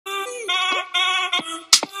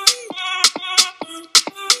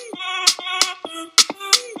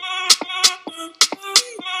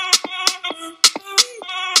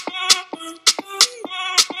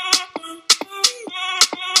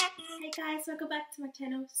welcome back to my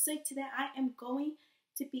channel. So today I am going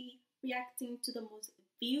to be reacting to the most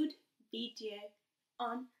viewed video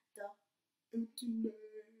on the internet,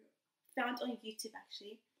 found on YouTube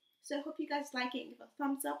actually. So I hope you guys like it. Give a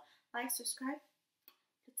thumbs up, like, subscribe.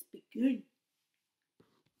 Let's begin.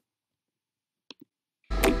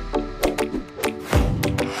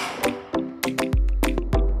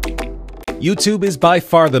 YouTube is by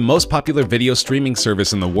far the most popular video streaming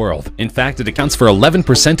service in the world. In fact, it accounts for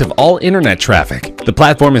 11% of all internet traffic. The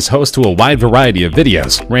platform is host to a wide variety of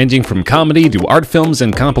videos, ranging from comedy to art films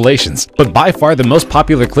and compilations. But by far the most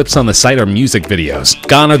popular clips on the site are music videos.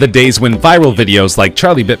 Gone are the days when viral videos like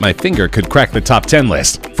Charlie Bit My Finger could crack the top 10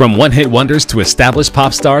 list. From one-hit wonders to established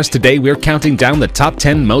pop stars, today we're counting down the top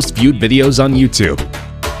 10 most viewed videos on YouTube.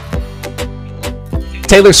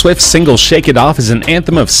 Taylor Swift's single Shake It Off is an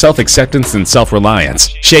anthem of self-acceptance and self-reliance.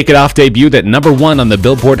 Shake It Off debuted at #1 on the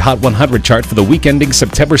Billboard Hot 100 chart for the week ending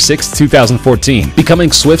September 6, 2014,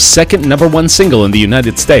 becoming Swift's second #1 single in the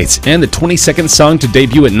United States and the 22nd song to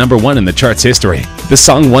debut at #1 in the chart's history. The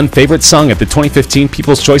song won Favorite Song at the 2015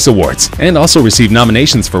 People's Choice Awards and also received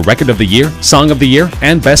nominations for Record of the Year, Song of the Year,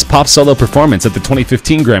 and Best Pop Solo Performance at the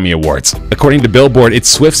 2015 Grammy Awards. According to Billboard, it's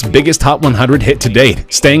Swift's biggest Hot 100 hit to date,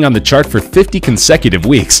 staying on the chart for 50 consecutive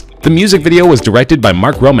weeks. The music video was directed by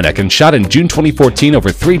Mark Romanek and shot in June 2014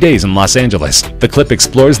 over 3 days in Los Angeles. The clip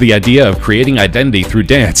explores the idea of creating identity through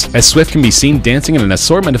dance, as Swift can be seen dancing in an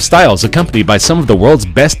assortment of styles accompanied by some of the world's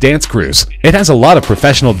best dance crews. It has a lot of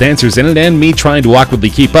professional dancers in it and me trying to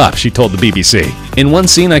awkwardly keep up, she told the BBC. In one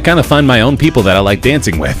scene, I kind of find my own people that I like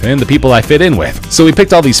dancing with and the people I fit in with. So we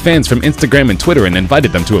picked all these fans from Instagram and Twitter and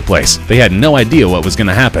invited them to a place. They had no idea what was going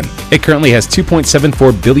to happen. It currently has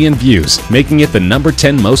 2.74 billion views, making it the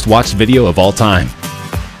 #10 most watched video of all time.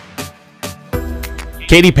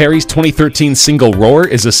 Katy Perry's 2013 single Roar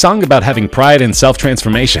is a song about having pride and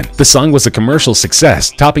self-transformation. The song was a commercial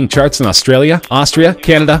success, topping charts in Australia, Austria,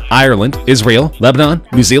 Canada, Ireland, Israel, Lebanon,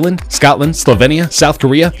 New Zealand, Scotland, Slovenia, South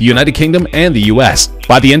Korea, the United Kingdom, and the US.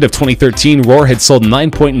 By the end of 2013, Roar had sold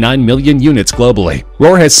 9.9 million units globally.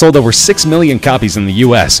 Roar has sold over 6 million copies in the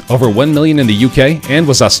US, over 1 million in the UK, and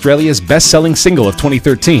was Australia's best-selling single of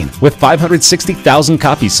 2013, with 560,000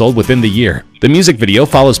 copies sold within the year. The music video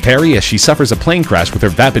follows Perry as she suffers a plane crash with her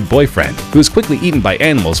vapid boyfriend, who is quickly eaten by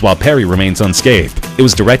animals while Perry remains unscathed. It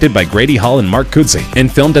was directed by Grady Hall and Mark Kudzi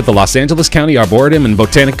and filmed at the Los Angeles County Arboretum and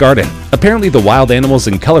Botanic Garden. Apparently, the wild animals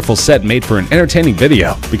and colorful set made for an entertaining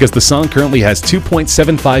video because the song currently has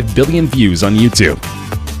 2.75 billion views on YouTube.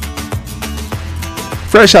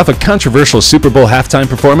 Fresh off a controversial Super Bowl halftime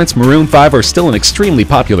performance, Maroon 5 are still an extremely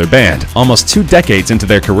popular band, almost 2 decades into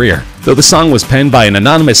their career. Though the song was penned by an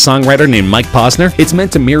anonymous songwriter named Mike Posner, it's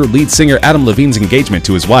meant to mirror lead singer Adam Levine's engagement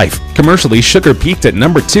to his wife. Commercially, Sugar peaked at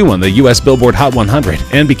 #2 on the US Billboard Hot 100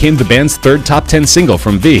 and became the band's 3rd top 10 single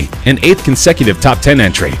from V, an 8th consecutive top 10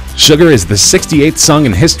 entry. Sugar is the 68th song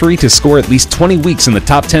in history to score at least 20 weeks in the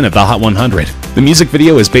top 10 of the Hot 100. The music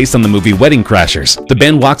video is based on the movie Wedding Crashers. The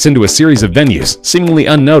band walks into a series of venues, seemingly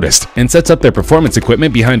unnoticed, and sets up their performance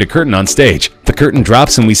equipment behind a curtain on stage. The curtain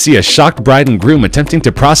drops and we see a shocked bride and groom attempting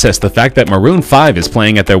to process the fact that Maroon 5 is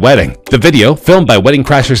playing at their wedding. The video, filmed by Wedding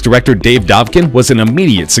Crashers director Dave Dovkin, was an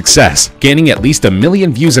immediate success, gaining at least 1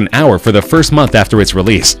 million views an hour for the first month after its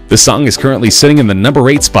release. The song is currently sitting in the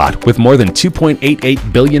 #8 spot with more than 2.88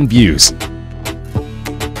 billion views.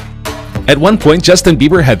 At one point, Justin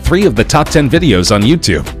Bieber had 3 of the top 10 videos on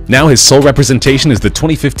YouTube. Now his sole representation is the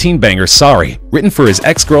 2015 banger Sorry. Written for his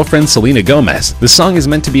ex-girlfriend Selena Gomez, the song is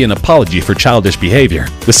meant to be an apology for childish behavior.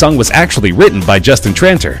 The song was actually written by Justin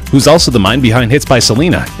Tranter, who's also the mind behind hits by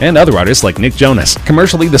Selena and other artists like Nick Jonas.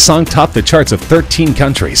 Commercially, the song topped the charts of 13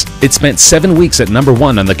 countries. It spent 7 weeks at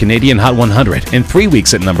 #1 on the Canadian Hot 100 and 3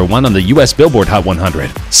 weeks at #1 on the US Billboard Hot 100.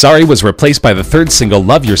 Sorry was replaced by the 3rd single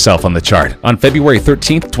Love Yourself on the chart on February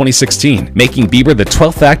 13, 2016. Making Bieber the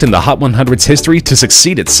 12th act in the Hot 100's history to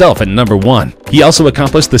succeed itself at #1. He also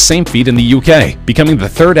accomplished the same feat in the UK, becoming the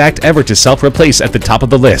 3rd act ever to self-replace at the top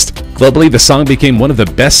of the list. Globally, the song became one of the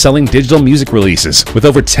best-selling digital music releases, with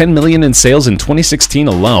over 10 million in sales in 2016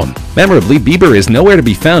 alone. Memorably, Bieber is nowhere to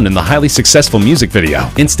be found in the highly successful music video.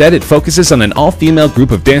 Instead, it focuses on an all-female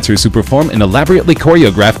group of dancers who perform an elaborately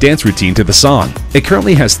choreographed dance routine to the song. It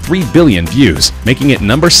currently has 3 billion views, making it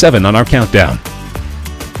 #7 on our countdown.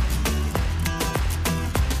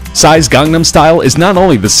 Psy's Gangnam Style is not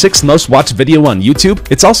only the 6th most watched video on YouTube,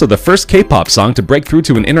 it's also the first K-pop song to break through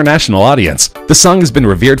to an international audience. The song has been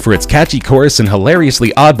revered for its catchy chorus and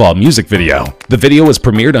hilariously oddball music video. The video was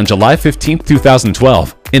premiered on July 15,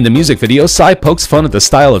 2012. In the music video, Psy pokes fun at the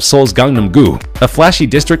style of Seoul's Gangnam-gu, a flashy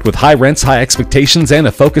district with high rents, high expectations, and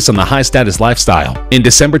a focus on the high-status lifestyle. In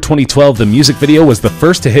December 2012, the music video was the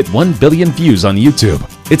first to hit 1 billion views on YouTube.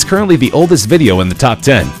 It's currently the oldest video in the top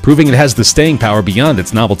 10, proving it has the staying power beyond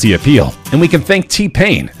its novelty appeal. And we can thank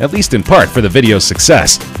T-Pain, at least in part, for the video's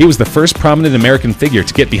success. He was the first prominent American figure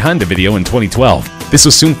to get behind the video in 2012. This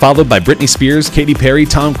was soon followed by Britney Spears, Katy Perry,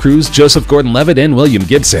 Tom Cruise, Joseph Gordon-Levitt, and William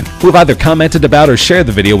Gibson, who have either commented about or shared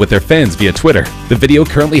the video with their fans via Twitter. The video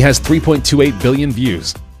currently has 3.28 billion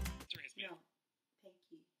views. No, thank you.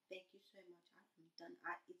 Thank you so much. I'm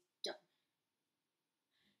done. It's done.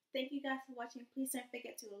 Thank you guys for watching. Please don't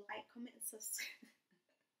forget to like, comment, and subscribe.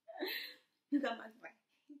 Look at my brain.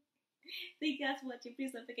 Thank you guys for watching.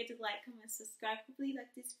 Please don't forget to like, comment, and subscribe. Hopefully you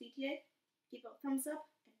like this video. Give it a thumbs up.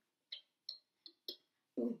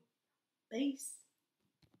 Boom. Peace.